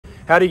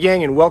Howdy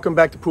gang, and welcome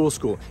back to Pool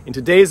School. In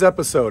today's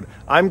episode,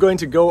 I'm going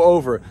to go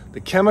over the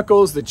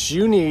chemicals that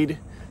you need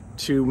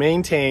to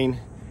maintain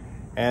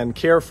and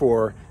care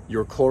for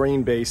your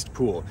chlorine-based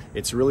pool.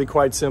 It's really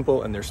quite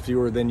simple, and there's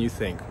fewer than you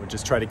think. We'll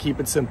just try to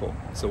keep it simple.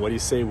 So what do you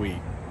say we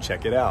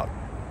check it out?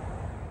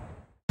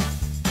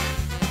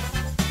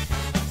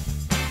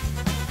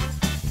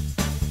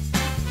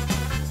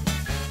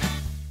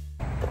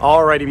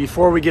 Alrighty,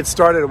 before we get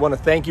started, I want to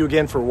thank you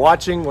again for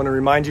watching. I want to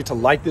remind you to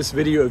like this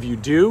video if you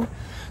do.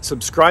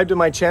 Subscribe to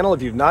my channel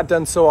if you've not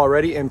done so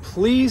already, and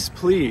please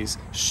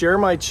share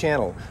my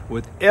channel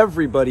with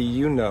everybody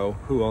you know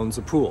who owns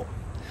a pool.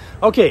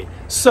 Okay,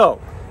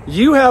 so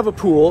you have a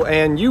pool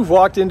and you've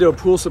walked into a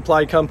pool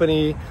supply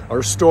company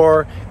or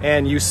store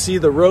and you see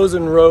the rows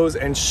and rows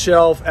and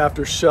shelf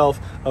after shelf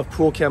of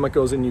pool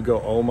chemicals and you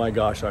go, oh my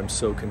gosh, I'm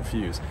so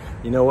confused.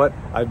 You know what?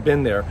 I've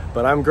been there,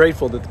 but I'm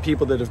grateful that the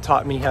people that have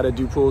taught me how to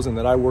do pools and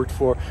that I worked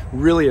for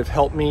really have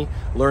helped me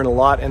learn a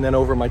lot. And then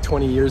over my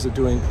 20 years of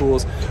doing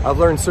pools, I've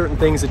learned certain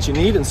things that you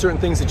need and certain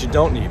things that you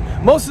don't need.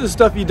 Most of the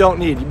stuff you don't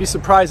need. You'd be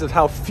surprised at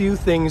how few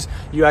things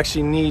you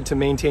actually need to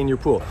maintain your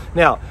pool.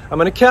 Now, I'm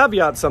going to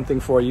caveat something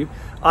for you.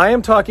 I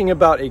am talking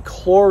about a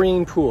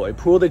chlorine pool, a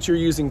pool that you're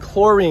using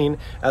chlorine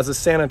as a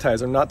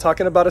sanitizer. I'm not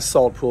talking about a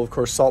salt pool. Of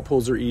course, salt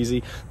pools are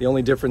easy. The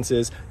only difference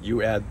is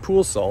you add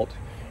pool salt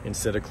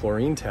instead of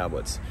chlorine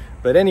tablets.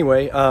 But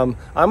anyway, I'm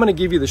going to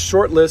give you the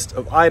short list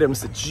of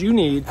items that you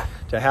need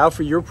to have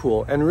for your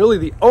pool, and really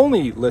the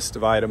only list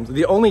of items,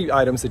 the only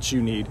items that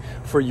you need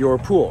for your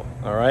pool.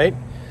 All right.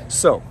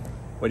 So,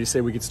 what do you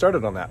say we get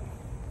started on that?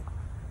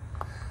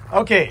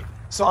 Okay,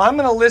 so I'm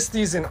going to list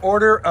these in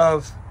order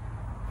of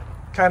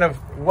kind of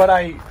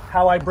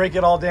how I break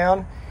it all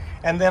down,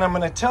 and then I'm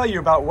going to tell you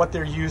about what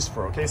they're used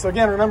for. Okay, so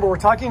again, remember, we're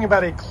talking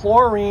about a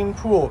chlorine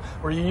pool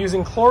where you're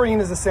using chlorine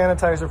as a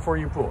sanitizer for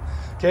your pool.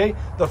 Okay,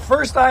 the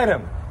first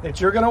item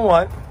that you're going to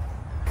want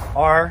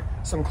are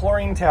some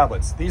chlorine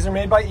tablets. These are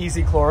made by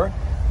Easy Chlor.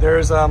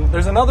 There's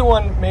another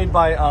one made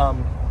by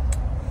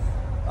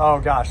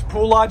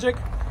Pool Logic.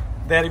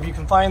 That if you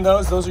can find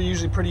those are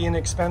usually pretty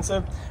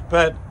inexpensive.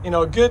 But you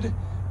know, a good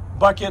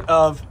bucket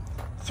of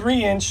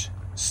 3-inch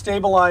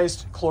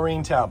stabilized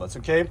chlorine tablets.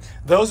 Okay,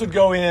 those would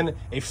go in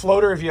a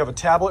floater if you have a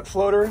tablet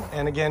floater,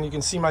 and again, you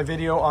can see my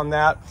video on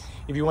that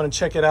if you want to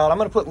check it out. I'm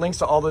going to put links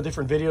to all the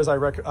different videos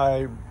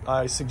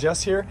I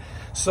suggest here.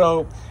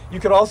 So you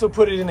could also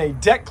put it in a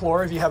deck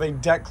chlor if you have a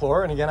deck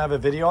chlor, and again, I have a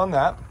video on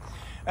that.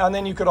 And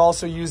then you could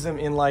also use them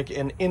in like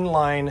an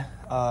inline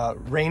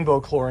rainbow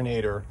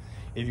chlorinator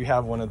if you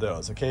have one of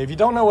those. Okay, if you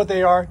don't know what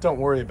they are, don't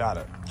worry about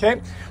it. Okay,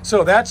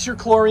 so that's your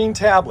chlorine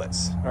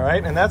tablets. All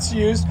right, and that's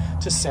used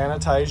to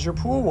sanitize your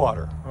pool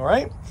water. All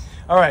right,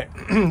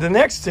 the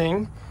next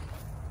thing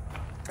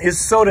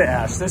is soda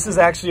ash. This is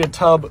actually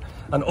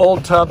an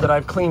old tub that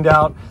I've cleaned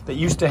out that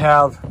used to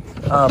have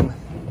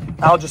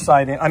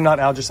algicide in. Not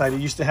algicide,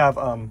 it used to have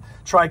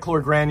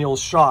TriChlor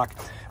Granules shock.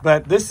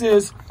 But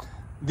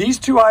these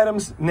two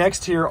items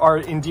next here are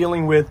in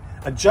dealing with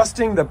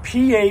adjusting the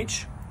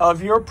pH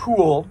of your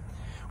pool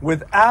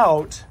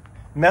without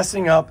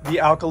messing up the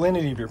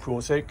alkalinity of your pool.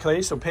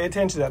 Okay, so pay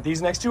attention to that.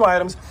 These next two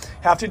items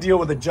have to deal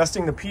with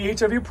adjusting the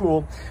pH of your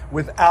pool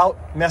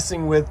without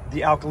messing with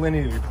the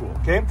alkalinity of your pool.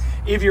 Okay,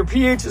 if your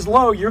pH is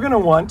low, you're going to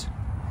want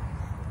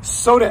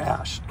soda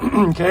ash.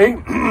 Okay,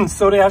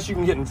 soda ash you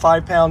can get in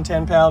 5-pound,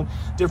 10-pound,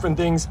 different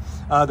things.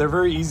 They're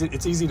very easy.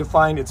 It's easy to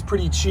find. It's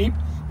pretty cheap.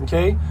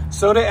 Okay,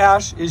 soda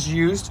ash is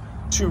used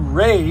to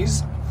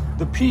raise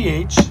the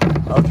pH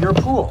of your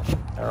pool.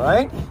 All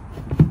right.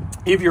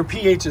 If your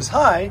pH is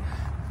high,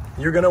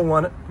 you're going to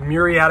want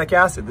muriatic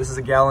acid. This is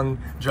a gallon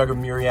jug of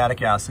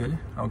muriatic acid,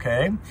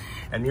 okay?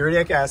 And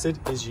muriatic acid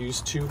is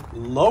used to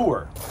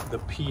lower the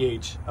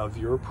pH of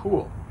your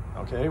pool,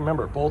 okay?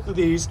 Remember, both of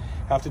these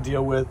have to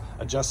deal with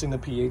adjusting the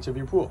pH of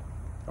your pool,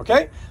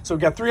 okay? So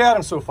we've got 3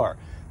 items so far.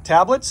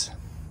 Tablets,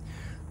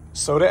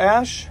 soda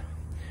ash,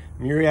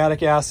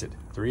 muriatic acid.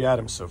 3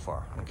 items so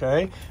far,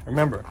 okay?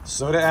 Remember,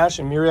 soda ash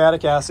and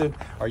muriatic acid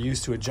are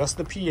used to adjust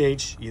the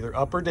pH, either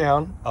up or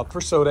down. Up for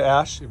soda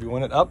ash. If you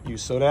want it up,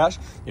 use soda ash.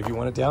 If you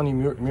want it down,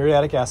 use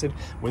muriatic acid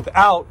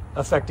without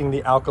affecting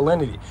the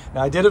alkalinity.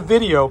 Now, I did a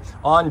video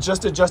on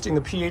just adjusting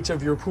the pH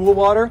of your pool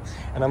water,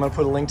 and I'm going to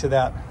put a link to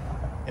that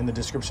in the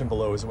description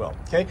below as well,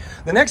 okay?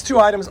 The next 2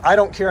 items I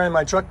don't carry in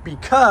my truck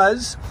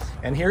because,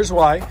 and here's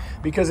why,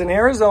 because in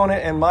Arizona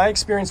and my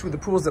experience with the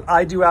pools that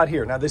I do out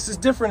here, now this is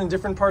different in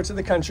different parts of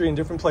the country, in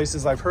different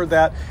places, I've heard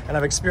that and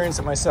I've experienced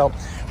it myself,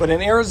 but in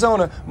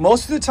Arizona,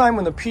 most of the time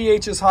when the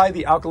pH is high,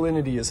 the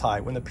alkalinity is high.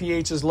 When the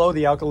pH is low,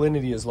 the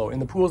alkalinity is low in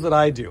the pools that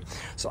I do.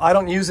 So I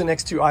don't use the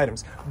next 2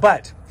 items.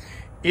 But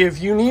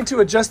if you need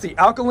to adjust the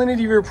alkalinity of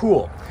your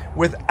pool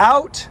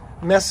without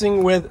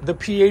messing with the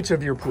pH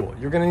of your pool,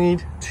 you're going to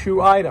need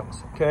 2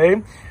 items,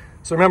 okay?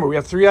 So remember, we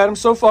have 3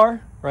 items so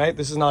far, right?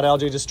 This is not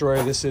ALGAE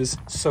Destroyer, this is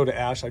soda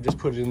ash. I just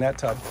put it in that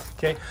tub,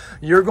 okay?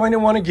 You're going to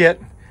want to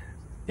get,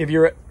 if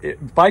you're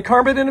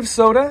bicarbonate of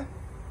soda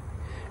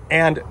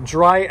and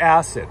dry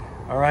acid,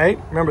 all right?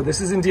 Remember,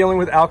 this is in dealing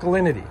with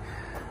alkalinity.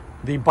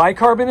 The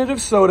bicarbonate of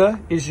soda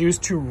is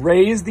used to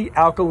raise the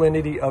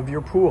alkalinity of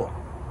your pool,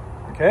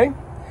 okay?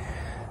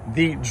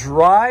 The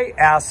dry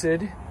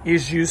acid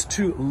is used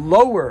to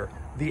lower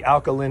the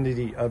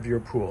alkalinity of your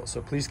pool.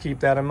 So please keep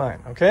that in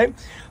mind, okay?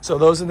 So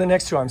those are the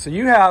next two items. So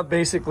you have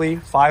basically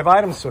 5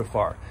 items so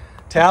far.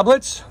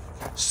 Tablets,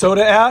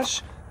 soda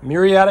ash,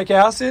 muriatic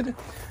acid,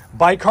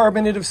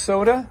 bicarbonate of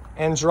soda,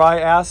 and dry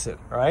acid,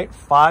 all right?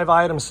 5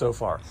 items so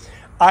far.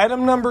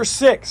 Item number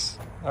 6,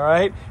 all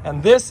right?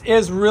 And this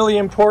is really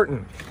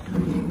important.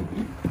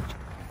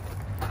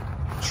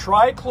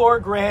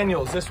 TriChlor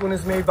Granules. This one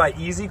is made by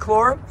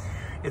EasyChlor.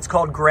 It's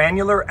called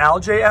Granular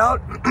ALGAE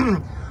Out.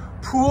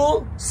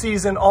 Pool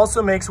Season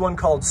also makes one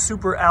called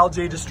Super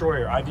ALGAE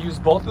Destroyer. I've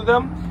used both of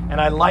them, and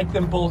I like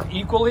them both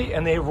equally,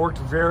 and they've worked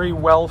very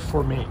well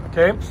for me,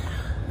 okay?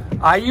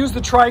 I use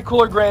the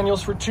TriChlor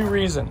Granules for 2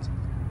 reasons.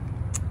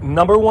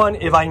 Number 1,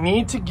 if I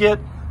need to get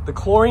the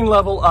chlorine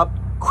level up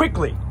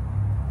quickly,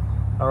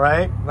 all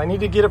right? If I need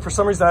to get it for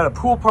some reason at a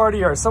pool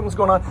party or something's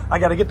going on, I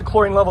got to get the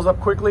chlorine levels up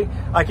quickly,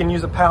 I can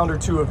use a pound or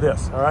 2 of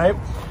this, all right?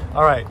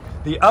 All right,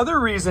 the other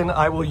reason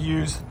I will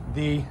use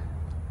the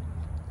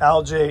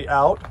ALGAE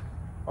Out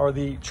or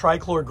the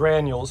TriChlor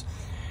Granules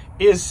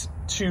is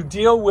to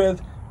deal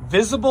with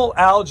visible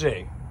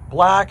algae,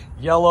 black,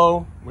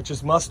 yellow, which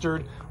is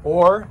mustard,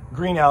 or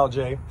green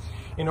algae,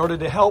 in order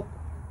to help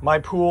my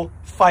pool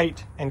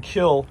fight and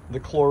kill the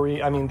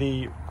chlorine,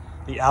 the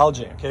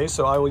algae, okay?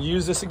 So I will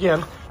use this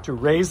again to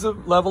raise the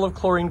level of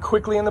chlorine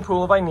quickly in the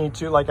pool if I need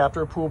to, like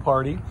after a pool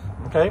party,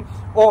 okay?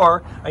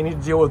 Or I need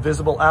to deal with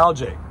visible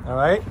algae, all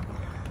right?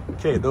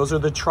 Okay, those are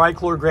the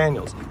TriChlor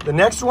Granules. The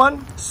next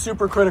one,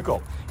 super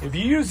critical. If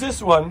you use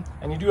this one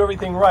and you do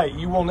everything right,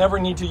 you will never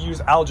need to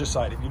use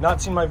algicide. If you've not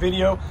seen my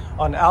video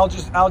on algae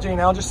and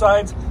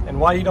algicides and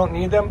why you don't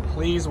need them,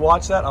 please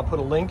watch that. I'll put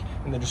a link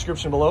in the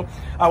description below.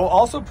 I will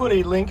also put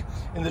a link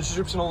in the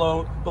description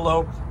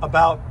below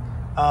about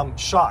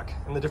shock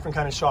and the different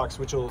kind of shocks,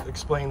 which will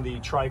explain the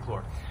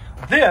TriChlor.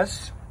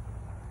 This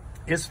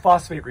is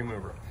phosphate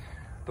remover.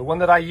 The one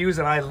that I use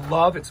and I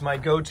love, it's my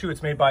go-to,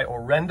 it's made by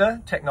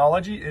Orenda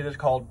Technology. It is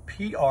called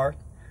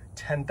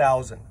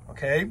PR10000,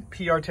 okay?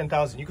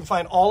 PR10000. You can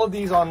find all of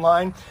these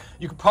online.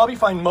 You can probably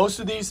find most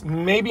of these,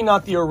 maybe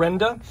not the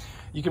Orenda.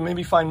 You can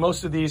maybe find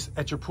most of these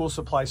at your pool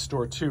supply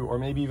store too, or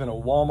maybe even a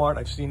Walmart.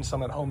 I've seen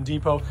some at Home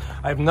Depot.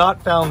 I have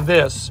not found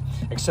this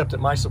except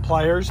at my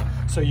suppliers,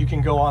 so you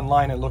can go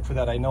online and look for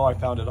that. I know I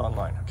found it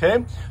online,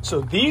 okay?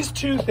 So these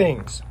 2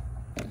 things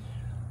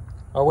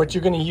are what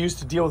you're going to use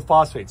to deal with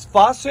phosphates.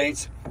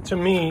 Phosphates, to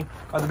me,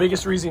 are the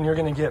biggest reason you're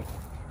going to get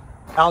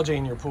algae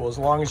in your pool, as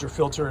long as your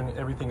filter and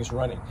everything is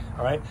running,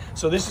 all right?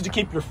 So this is to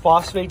keep your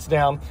phosphates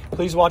down.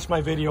 Please watch my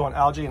video on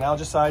algae and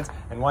algicides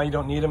and why you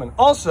don't need them, and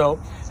also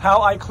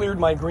how I cleared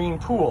my green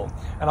pool.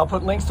 And I'll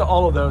put links to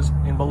all of those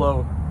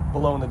below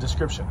in the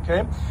description,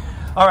 okay?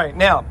 All right,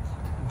 now,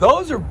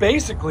 those are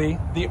basically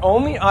the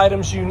only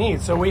items you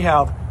need. So we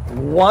have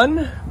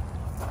 1,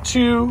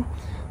 2,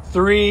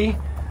 3,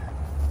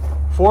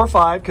 4,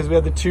 5, because we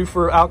have the 2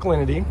 for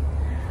alkalinity,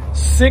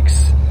 6,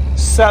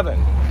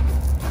 7.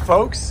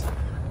 Folks,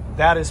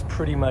 that is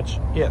pretty much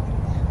it.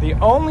 The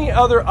only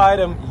other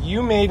item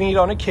you may need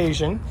on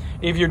occasion,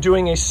 if you're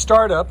doing a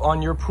startup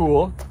on your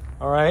pool,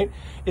 all right,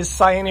 is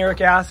cyanuric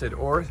acid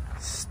or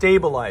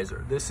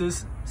stabilizer. This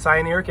is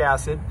cyanuric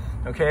acid,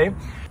 okay?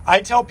 I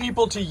tell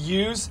people to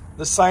use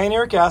the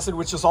cyanuric acid,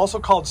 which is also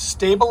called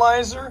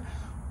stabilizer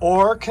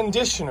or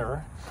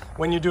conditioner,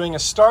 when you're doing a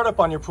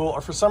startup on your pool,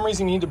 or for some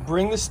reason you need to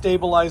bring the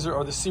stabilizer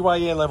or the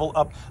CYANURIC level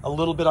up a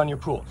little bit on your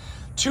pool.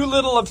 Too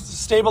little of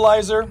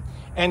stabilizer,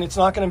 and it's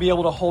not going to be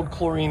able to hold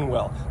chlorine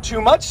well. Too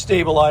much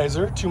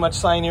stabilizer, too much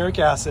cyanuric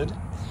acid,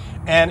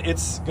 and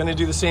it's going to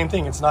do the same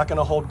thing. It's not going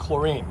to hold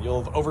chlorine.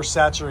 You'll have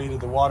oversaturated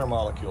the water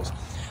molecules.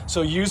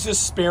 So use this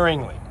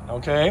sparingly,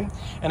 okay?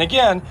 And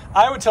again,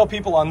 I would tell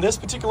people on this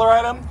particular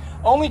item,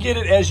 only get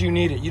it as you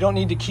need it. You don't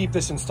need to keep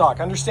this in stock.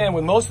 Understand,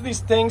 with most of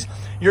these things,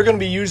 you're going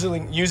to be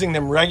using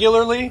them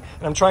regularly,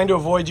 and I'm trying to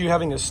avoid you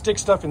having to stick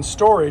stuff in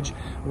storage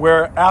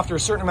where after a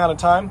certain amount of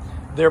time,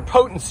 their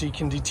potency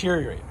can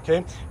deteriorate,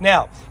 okay?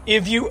 Now,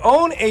 if you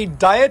own a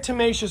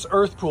diatomaceous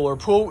earth pool or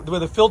pool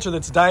with a filter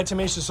that's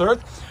diatomaceous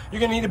earth,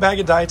 you're gonna need a bag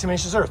of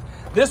diatomaceous earth.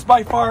 This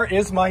by far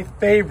is my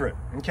favorite,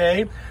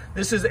 okay?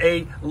 This is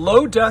a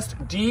low dust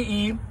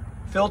DE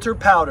filter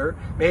powder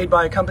made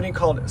by a company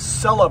called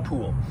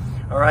Cellapool,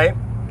 all right?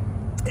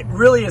 It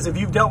really is, if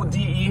you've dealt with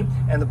DE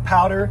and the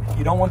powder,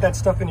 you don't want that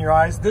stuff in your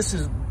eyes, this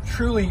is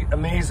truly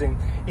amazing.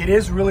 It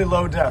is really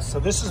low dust.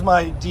 So this is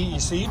my DE.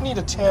 So you need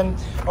a 10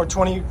 or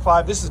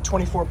 25, this is a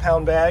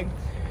 24-pound bag,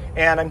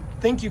 and I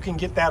think you can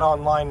get that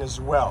online as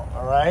well,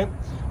 all right?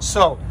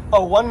 So,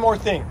 oh, one more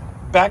thing.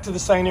 Back to the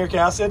cyanuric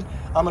acid.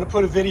 I'm gonna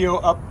put a video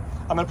up,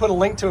 I'm gonna put a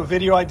link to a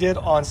video I did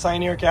on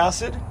cyanuric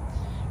acid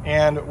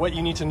and what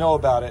you need to know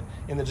about it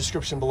in the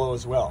description below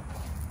as well.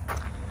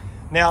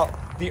 Now,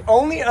 The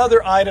only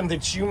other item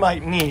that you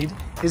might need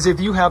is if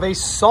you have a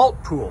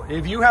salt pool.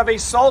 If you have a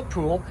salt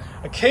pool,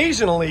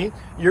 occasionally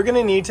you're going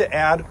to need to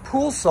add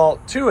pool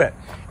salt to it.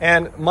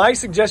 And my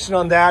suggestion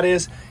on that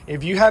is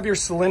if you have your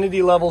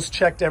salinity levels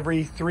checked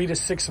every 3 to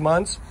 6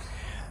 months,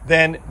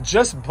 then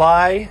just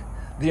buy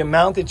the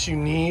amount that you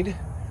need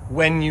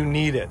when you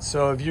need it.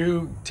 So if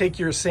you take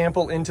your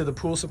sample into the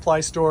pool supply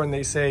store and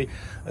they say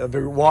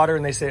the water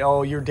and they say,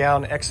 oh, you're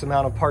down X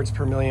amount of parts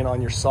per million on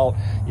your salt,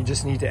 you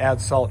just need to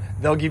add salt,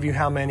 they'll give you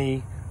how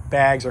many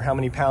bags or how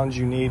many pounds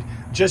you need.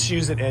 Just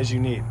use it as you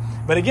need.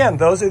 But again,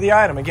 those are the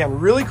item. Again,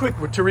 really quick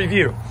to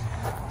review: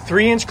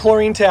 3-inch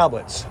chlorine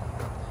tablets,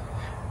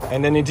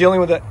 and then in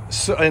dealing with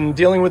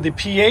the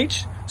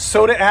pH,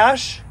 soda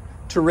ash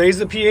to raise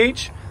the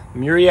pH,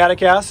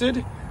 muriatic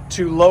acid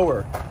to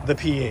lower the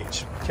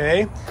pH.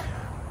 Okay.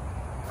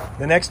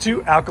 The next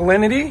two: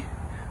 alkalinity,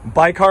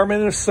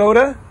 bicarbonate of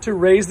soda to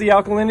raise the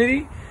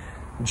alkalinity,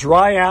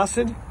 dry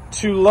acid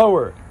to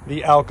lower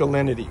the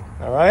alkalinity.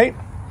 All right.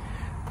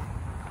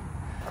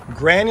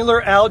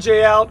 Granular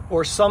ALGAE out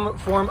or some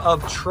form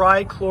of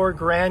TriChlor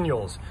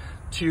Granules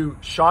to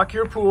shock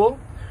your pool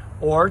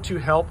or to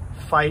help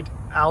fight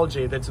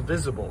algae that's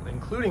visible,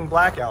 including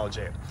black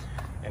algae.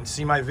 And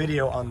see my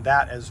video on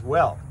that as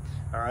well.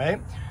 All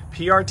right.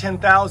 PR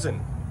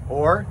 10,000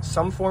 or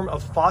some form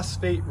of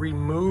phosphate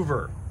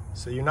remover.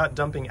 So you're not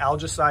dumping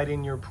algicide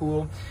in your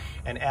pool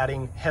and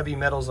adding heavy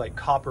metals like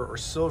copper or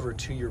silver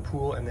to your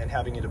pool and then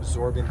having it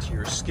absorb into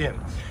your skin.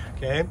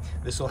 Okay,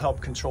 this will help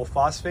control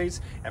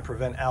phosphates and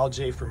prevent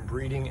algae from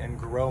breeding and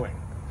growing.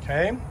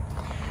 Okay,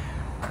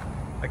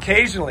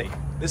 occasionally,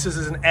 this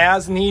is an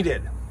as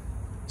needed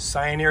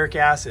cyanuric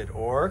acid,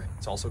 or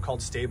it's also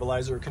called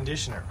stabilizer or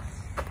conditioner.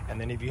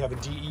 And then if you have a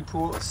DE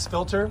pool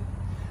filter,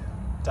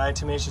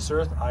 diatomaceous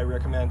earth, I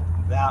recommend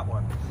that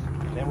one.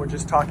 And then we're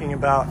just talking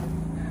about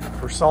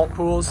for salt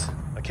pools,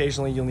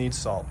 occasionally you'll need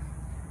salt.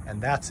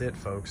 And that's it,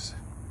 folks.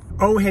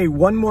 Oh, hey,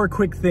 one more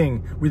quick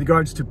thing with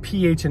regards to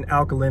pH and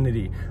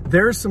alkalinity.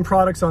 There's some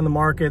products on the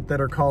market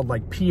that are called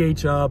like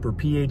pH up or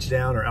pH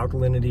down or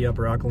alkalinity up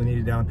or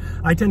alkalinity down.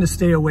 I tend to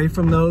stay away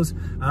from those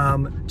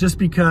just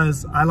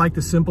because I like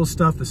the simple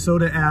stuff, the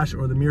soda ash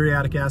or the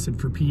muriatic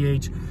acid for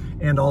pH,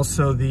 and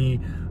also the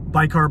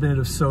bicarbonate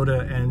of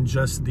soda and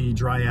just the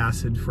dry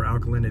acid for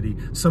alkalinity.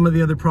 Some of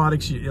the other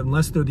products,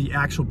 unless they're the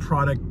actual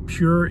product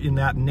pure in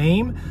that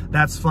name,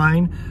 that's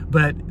fine,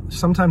 but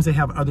sometimes they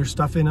have other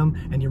stuff in them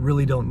and you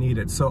really don't need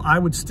it. So I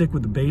would stick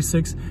with the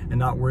basics and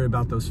not worry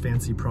about those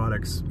fancy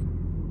products.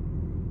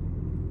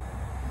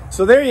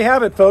 So there you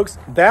have it, folks.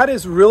 That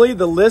is really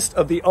the list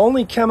of the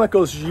only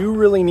chemicals you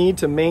really need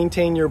to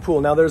maintain your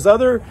pool. Now there's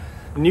other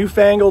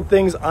newfangled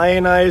things,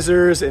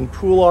 ionizers and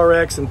Pool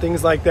RX and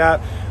things like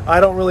that. I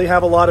don't really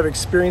have a lot of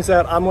experience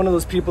at. I'm one of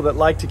those people that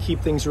like to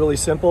keep things really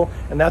simple,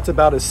 and that's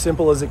about as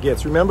simple as it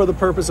gets. Remember, the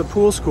purpose of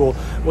pool school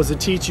was to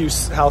teach you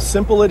how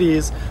simple it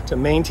is to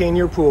maintain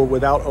your pool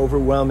without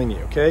overwhelming you,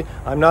 okay?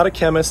 I'm not a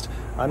chemist,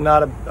 I'm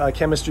not a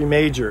chemistry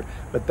major,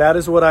 but that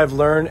is what I've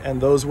learned, and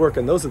those work,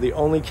 and those are the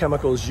only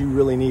chemicals you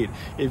really need.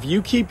 If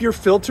you keep your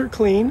filter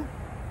clean,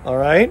 all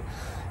right,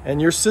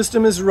 and your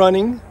system is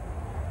running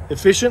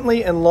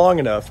efficiently and long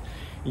enough,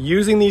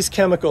 using these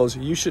chemicals,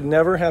 you should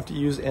never have to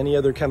use any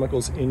other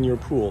chemicals in your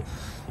pool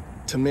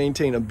to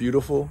maintain a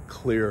beautiful,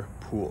 clear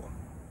pool.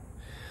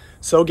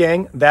 So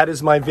gang, that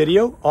is my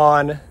video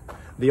on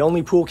the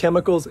only pool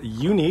chemicals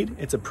you need.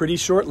 It's a pretty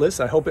short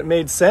list. I hope it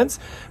made sense.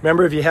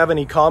 Remember, if you have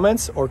any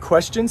comments or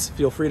questions,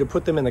 feel free to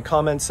put them in the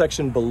comment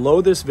section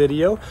below this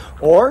video,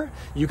 or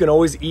you can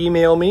always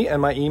email me,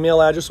 and my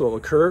email address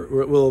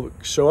will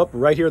show up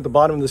right here at the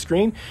bottom of the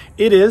screen.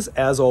 It is,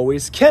 as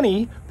always,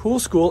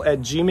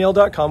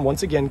 kennypoolschool@gmail.com.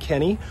 Once again,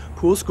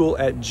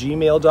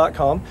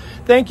 kennypoolschool@gmail.com.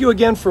 Thank you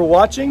again for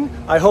watching.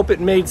 I hope it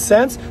made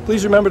sense.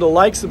 Please remember to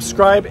like,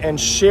 subscribe, and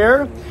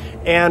share.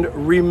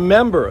 And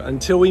remember,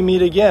 until we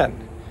meet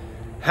again,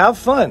 have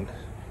fun,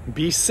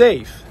 be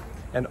safe,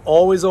 and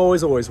always,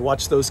 always, always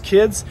watch those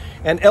kids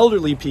and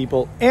elderly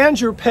people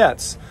and your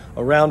pets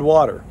around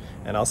water.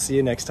 And I'll see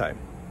you next time.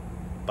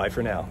 Bye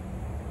for now.